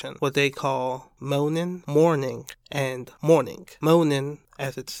tradition, what they call moaning, mourning, and mourning. Moaning,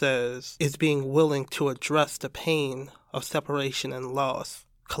 as it says, is being willing to address the pain of separation and loss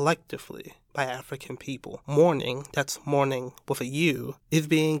collectively by African people. Mourning, that's mourning with a U, is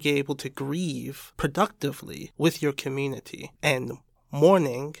being able to grieve productively with your community. And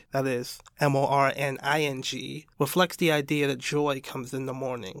mourning, that is M-O-R-N-I-N-G, reflects the idea that joy comes in the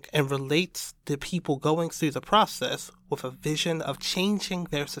morning and relates the people going through the process with a vision of changing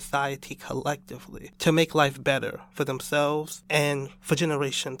their society collectively to make life better for themselves and for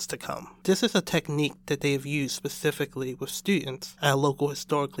generations to come. This is a technique that they have used specifically with students at a local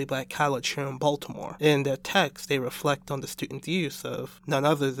historically black college here in Baltimore. In their text, they reflect on the students' use of none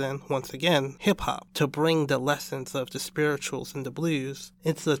other than, once again, hip-hop to bring the lessons of the spirituals and the blues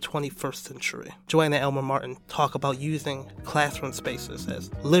into the 21st century. Joanne and Elmer Martin talk about using classroom spaces as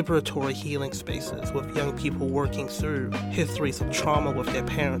liberatory healing spaces with young people working through histories of trauma with their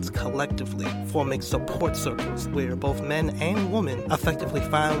parents collectively, forming support circles where both men and women effectively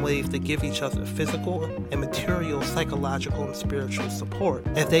find ways to give each other physical and material, psychological, and spiritual support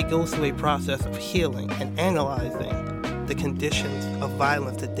as they go through a process of healing and analyzing the conditions of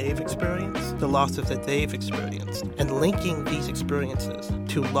violence that they've experienced, the losses that they've experienced, and linking these experiences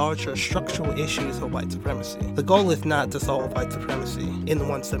to larger structural issues of white supremacy. The goal is not to solve white supremacy in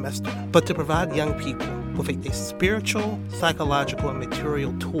one semester, but to provide young people with a spiritual, psychological, and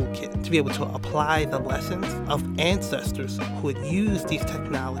material toolkit to be able to apply the lessons of ancestors who had used these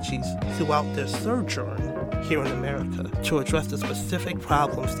technologies throughout their sojourn here in America to address the specific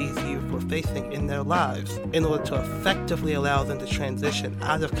problems these youth were facing in their lives in order to effectively allow them to transition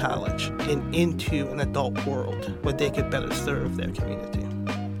out of college and into an adult world where they could better serve their community.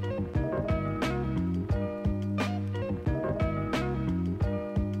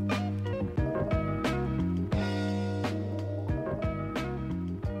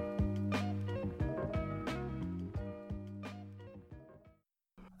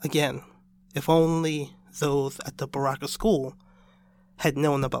 Again, if only those at the Baraka School had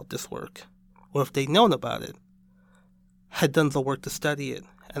known about this work, or if they'd known about it, had done the work to study it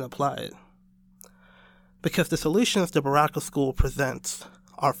and apply it. Because the solutions the Baraka School presents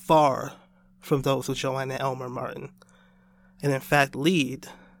are far from those of Joanne and Elmer Martin, and in fact lead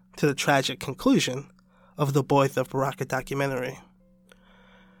to the tragic conclusion of the Boys of Baraka documentary.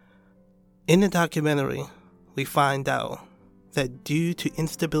 In the documentary, we find out that due to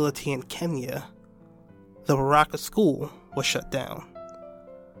instability in Kenya, the Baraka School was shut down.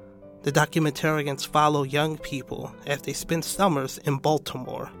 The documentarians follow young people as they spend summers in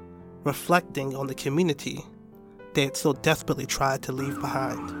Baltimore, reflecting on the community they had so desperately tried to leave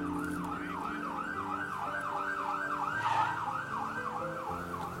behind.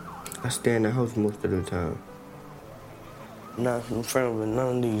 I stay in the house most of the time. Not in front of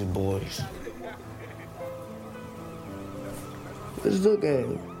none of these boys. Let's look at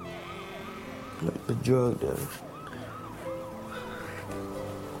him. Like the drug dealers.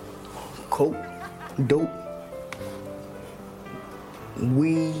 Coke, dope,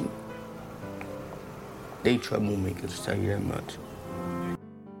 weed. They troublemakers, tell you that much.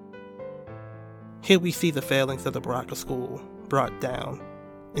 Here we see the failings of the Baraka School brought down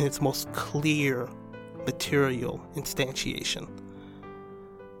in its most clear material instantiation.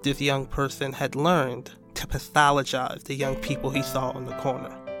 This young person had learned to pathologize the young people he saw on the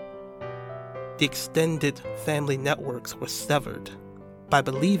corner. The extended family networks were severed by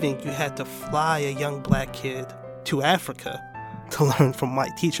believing you had to fly a young black kid to Africa to learn from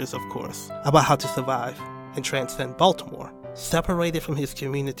white teachers, of course, about how to survive and transcend Baltimore, separated from his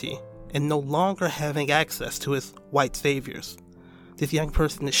community and no longer having access to his white saviors. This young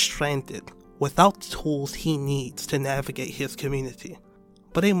person is stranded without the tools he needs to navigate his community.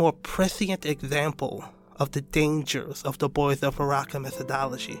 But a more prescient example of the dangers of the Boys of Baraka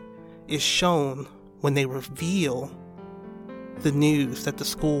methodology is shown when they reveal the news that the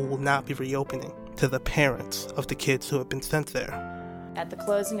school will not be reopening to the parents of the kids who have been sent there. At the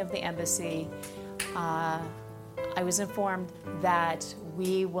closing of the embassy, I was informed that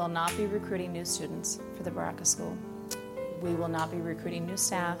we will not be recruiting new students for the Baraka School. We will not be recruiting new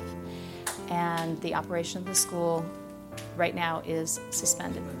staff, and the operation of the school right now is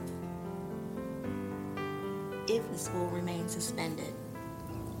suspended. If the school remains suspended,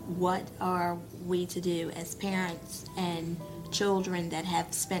 what are we to do as parents and children that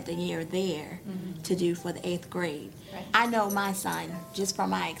have spent a year there to do for the 8th grade? Right. I know my son, just from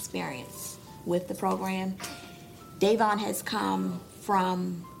my experience with the program, Davon has come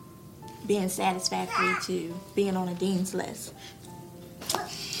from being satisfactory to being on a dean's list.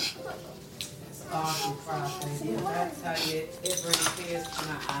 That's how it brings tears to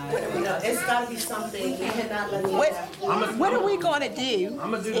my eyes. It's got to be something. We cannot let What are we going to do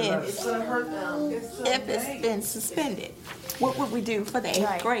if it's going to hurt them? If it's been suspended? What would we do for the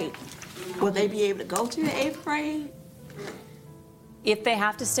 8th grade? Will they be able to go to the 8th grade? If they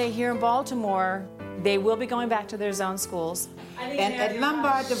have to stay here in Baltimore, they will be going back to their zone schools. And at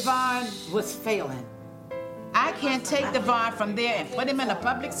Lombard, Devon was failing. I can't take Devon from there and put him in a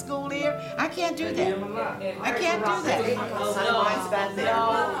public school here. I can't do that. I can't do that.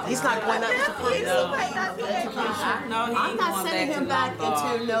 No, he's not going up to public school. I'm not sending him back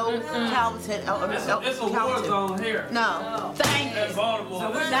into no Calton. It's a war zone here. No. Thank you.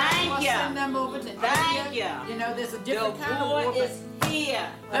 Thank you. Send them over to Thank you. You know, there's a different kind of war. Here.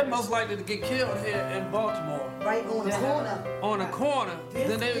 They're most likely to get killed here in Baltimore. Right on the corner. On the corner.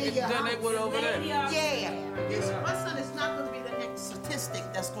 Then they would over there. Yeah. My son is not going to be the next statistic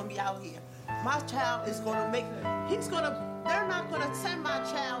that's going to be out here. My child is going to they're not going to send my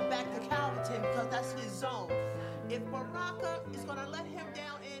child back to Calverton because that's his zone. If Baraka is going to let him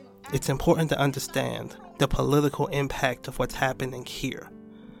down in... It's important to understand the political impact of what's happening here.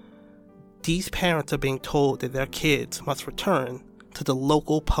 These parents are being told that their kids must return to the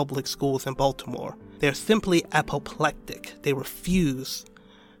local public schools in Baltimore. They're simply apoplectic. They refuse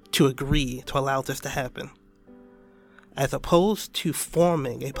to agree to allow this to happen. As opposed to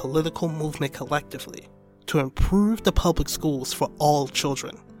forming a political movement collectively to improve the public schools for all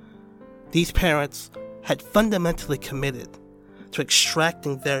children, these parents had fundamentally committed to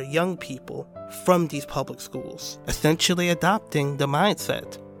extracting their young people from these public schools, essentially adopting the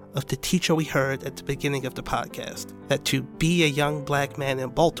mindset of the teacher we heard at the beginning of the podcast, that to be a young black man in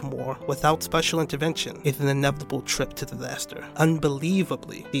Baltimore without special intervention is an inevitable trip to disaster.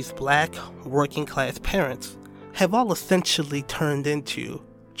 Unbelievably, these black working class parents have all essentially turned into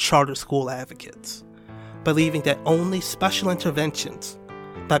charter school advocates, believing that only special interventions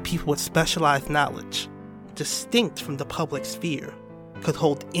by people with specialized knowledge, distinct from the public sphere, could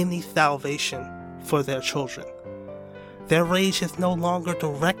hold any salvation for their children. Their rage is no longer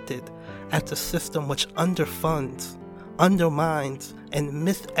directed at the system which underfunds, undermines, and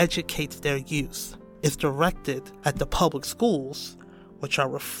miseducates their youth. It's directed at the public schools, which are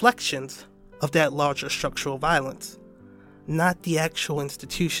reflections of that larger structural violence, not the actual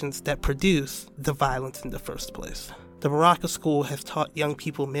institutions that produce the violence in the first place. The Baraka School has taught young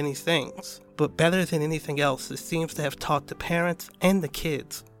people many things, but better than anything else, it seems to have taught the parents and the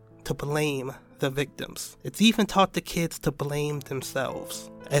kids to blame the victims. It's even taught the kids to blame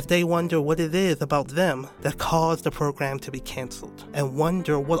themselves, as they wonder what it is about them that caused the program to be canceled, and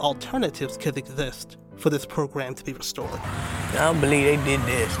wonder what alternatives could exist for this program to be restored. I don't believe they did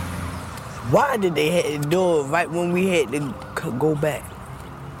this. Why did they have to do it right when we had to go back?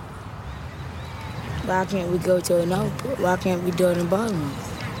 Why can't we go to another? Why can't we do it in Baltimore?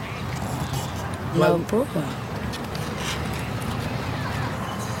 No program.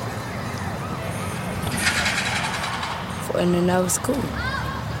 In another school.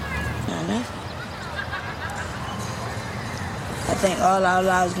 I think all our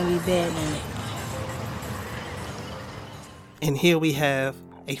lives gonna be bad in it. And here we have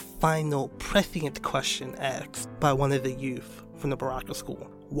a final prescient question asked by one of the youth from the Baraka School.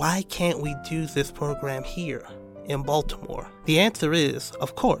 Why can't we do this program here in Baltimore? The answer is,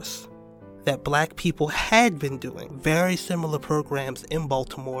 of course, that black people had been doing very similar programs in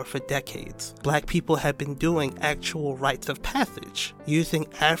Baltimore for decades. Black people had been doing actual rites of passage, using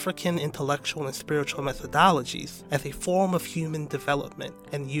African intellectual and spiritual methodologies as a form of human development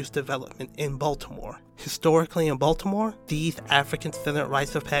and youth development in Baltimore. Historically in Baltimore, these African-centered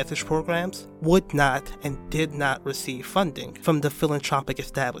rites of passage programs would not and did not receive funding from the philanthropic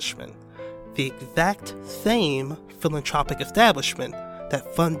establishment. The exact same philanthropic establishment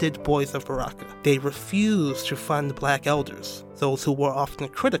that funded Boys of Baraka. They refused to fund black elders, those who were often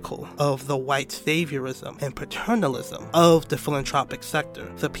critical of the white saviorism and paternalism of the philanthropic sector.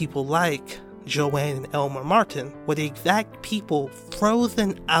 The people like Joanne and Elmer Martin were the exact people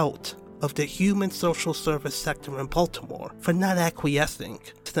frozen out of the human social service sector in Baltimore for not acquiescing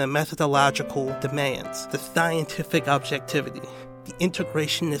to the methodological demands, the scientific objectivity, the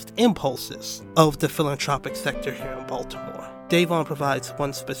integrationist impulses of the philanthropic sector here in Baltimore. Davon provides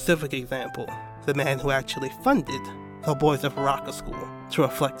one specific example, the man who actually funded the Boys of Baraka School, to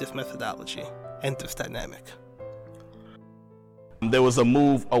reflect this methodology and this dynamic. There was a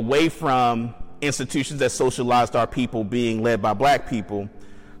move away from institutions that socialized our people being led by black people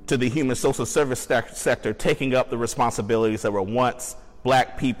to the human social service sector taking up the responsibilities that were once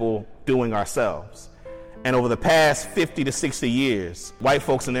black people doing ourselves. And over the past 50 to 60 years, white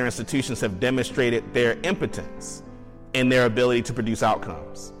folks in their institutions have demonstrated their impotence in their ability to produce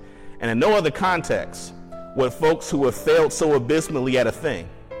outcomes. And in no other context would folks who have failed so abysmally at a thing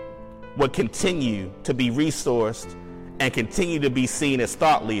would continue to be resourced and continue to be seen as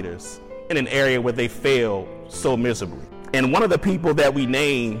thought leaders in an area where they failed so miserably. And one of the people that we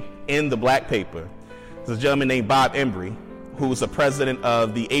name in the black paper is a gentleman named Bob Embry, who's the president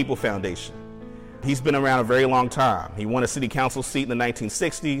of the Able Foundation. He's been around a very long time. He won a city council seat in the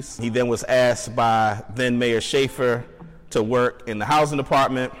 1960s. He then was asked by then Mayor Schaefer to work in the housing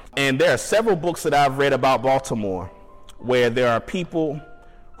department. And there are several books that I've read about Baltimore where there are people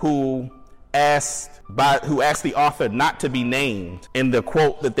who ask the author not to be named in the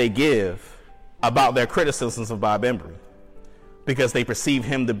quote that they give about their criticisms of Bob Embry, because they perceive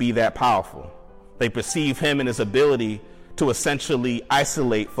him to be that powerful. They perceive him and his ability to essentially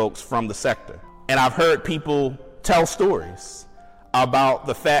isolate folks from the sector. And I've heard people tell stories about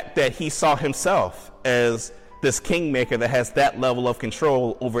the fact that he saw himself as this kingmaker that has that level of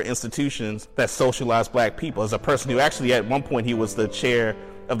control over institutions that socialize black people. As a person who actually at one point he was the chair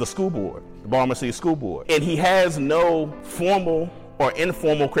of the school board, the Baltimore City School Board. And he has no formal or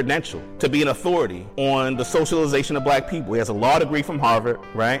informal credential to be an authority on the socialization of black people. He has a law degree from Harvard,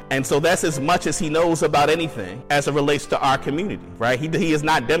 right? And so that's as much as he knows about anything as it relates to our community, right? He is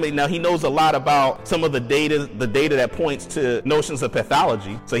not now he knows a lot about some of the data that points to notions of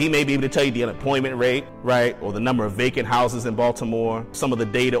pathology. So he may be able to tell you the unemployment rate, right? Or the number of vacant houses in Baltimore, some of the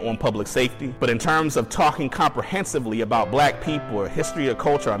data on public safety. But in terms of talking comprehensively about black people or history or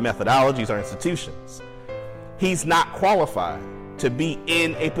culture, our methodologies, our institutions, he's not qualified to be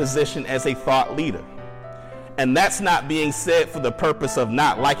in a position as a thought leader. And that's not being said for the purpose of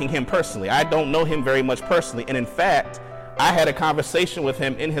not liking him personally. I don't know him very much personally. And in fact, I had a conversation with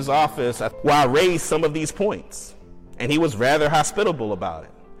him in his office where I raised some of these points. And he was rather hospitable about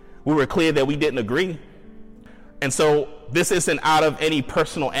it. We were clear that we didn't agree. And so this isn't out of any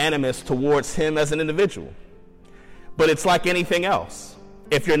personal animus towards him as an individual. But it's like anything else.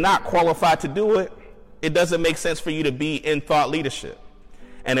 If you're not qualified to do it, it doesn't make sense for you to be in thought leadership.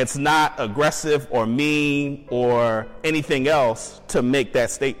 And it's not aggressive or mean or anything else to make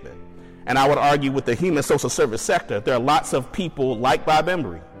that statement. And I would argue with the human social service sector, there are lots of people like Bob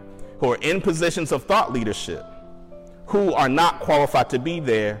Embry who are in positions of thought leadership who are not qualified to be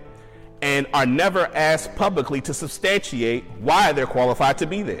there and are never asked publicly to substantiate why they're qualified to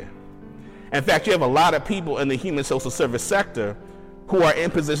be there. In fact, you have a lot of people in the human social service sector who are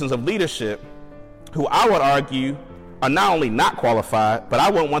in positions of leadership who I would argue are not only not qualified, but I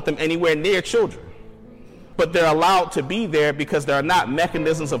wouldn't want them anywhere near children. But they're allowed to be there because there are not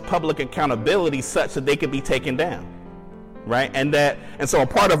mechanisms of public accountability such that they can be taken down, right? And so a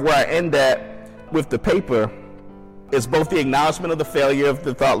part of where I end at with the paper is both the acknowledgement of the failure of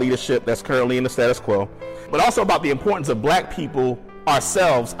the thought leadership that's currently in the status quo, but also about the importance of black people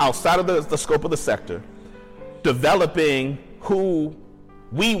ourselves outside of the scope of the sector, developing who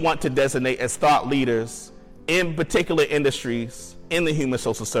we want to designate as thought leaders in particular industries in the human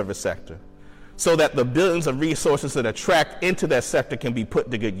social service sector, so that the billions of resources that are tracked into that sector can be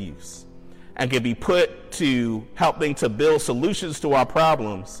put to good use. and can be put to helping to build solutions to our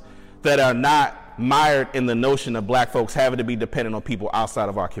problems that are not mired in the notion of black folks having to be dependent on people outside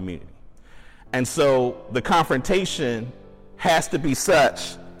of our community. And so the confrontation has to be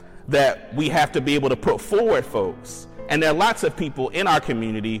such that we have to be able to put forward folks. And there are lots of people in our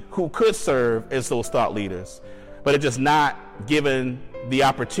community who could serve as those thought leaders, but are just not given the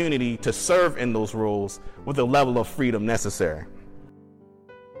opportunity to serve in those roles with the level of freedom necessary.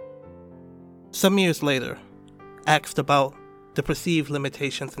 Some years later, asked about the perceived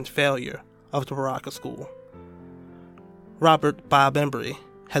limitations and failure of the Baraka School, Robert Bob Embry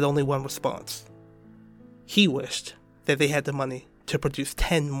had only one response. He wished that they had the money to produce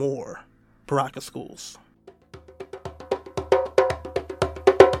 10 more Baraka schools.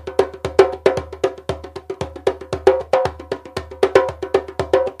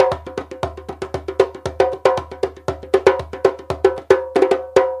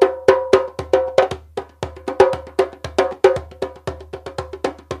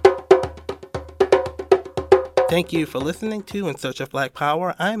 Thank you for listening to In Search of Black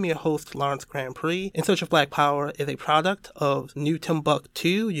Power. I'm your host, Lawrence Grand Prix. In Search of Black Power is a product of New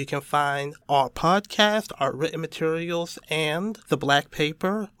Timbuktu. You can find our podcast, our written materials, and the black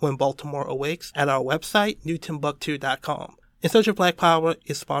paper, When Baltimore Awakes, at our website, newtimbuktu.com. In Search of Black Power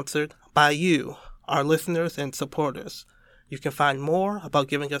is sponsored by you, our listeners and supporters. You can find more about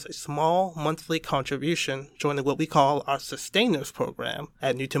giving us a small monthly contribution joining what we call our Sustainers program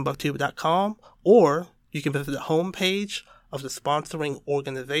at newtimbuktu.com, or you can visit the homepage of the sponsoring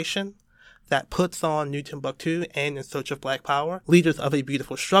organization that puts on New Timbuktu and In Search of Black Power, Leaders of a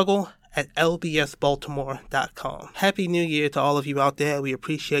Beautiful Struggle, at lbsbaltimore.com. Happy New Year to all of you out there. We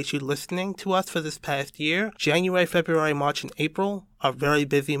appreciate you listening to us for this past year. January, February, March, and April are very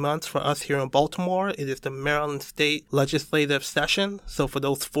busy months for us here in Baltimore. It is the Maryland State Legislative Session. So for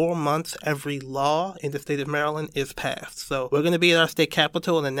those 4 months, every law in the state of Maryland is passed. So we're going to be at our state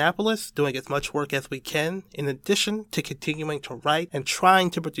capital in Annapolis doing as much work as we can, in addition to continuing to write and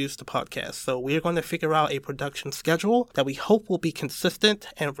trying to produce the podcast. So we're going to figure out a production schedule that we hope will be consistent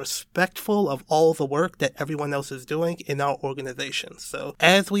and respectful of all the work that everyone else is doing in our organization. So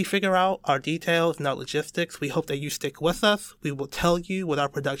as we figure out our details and our logistics, we hope that you stick with us. We will tell you what our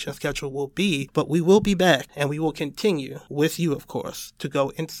production schedule will be, but we will be back and we will continue with you, of course, to go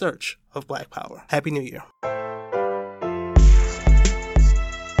in search of Black Power. Happy New Year.